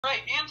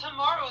Right, and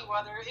tomorrow's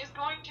weather is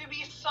going to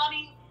be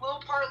sunny, a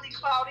little partly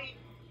cloudy.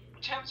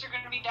 Temps are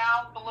going to be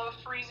down below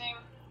freezing.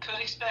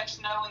 Could expect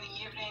snow in the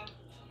evening,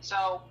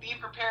 so be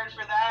prepared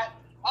for that.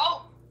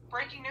 Oh,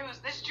 breaking news,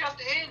 this just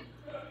in.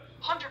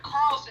 Hunter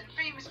Carlson,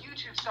 famous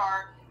YouTube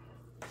star,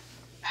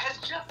 has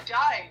just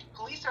died.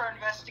 Police are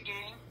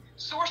investigating.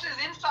 Sources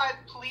inside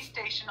the police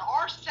station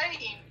are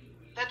saying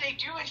that they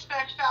do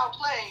expect foul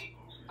play,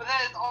 but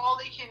that is all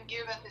they can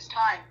give at this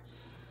time.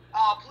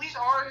 Police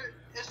are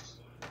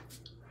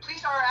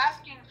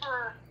asking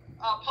for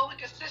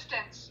public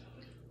assistance.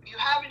 If you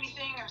have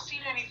anything or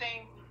seen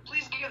anything,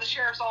 please give the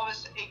sheriff's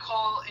office a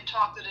call and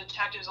talk to the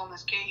detectives on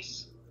this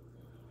case.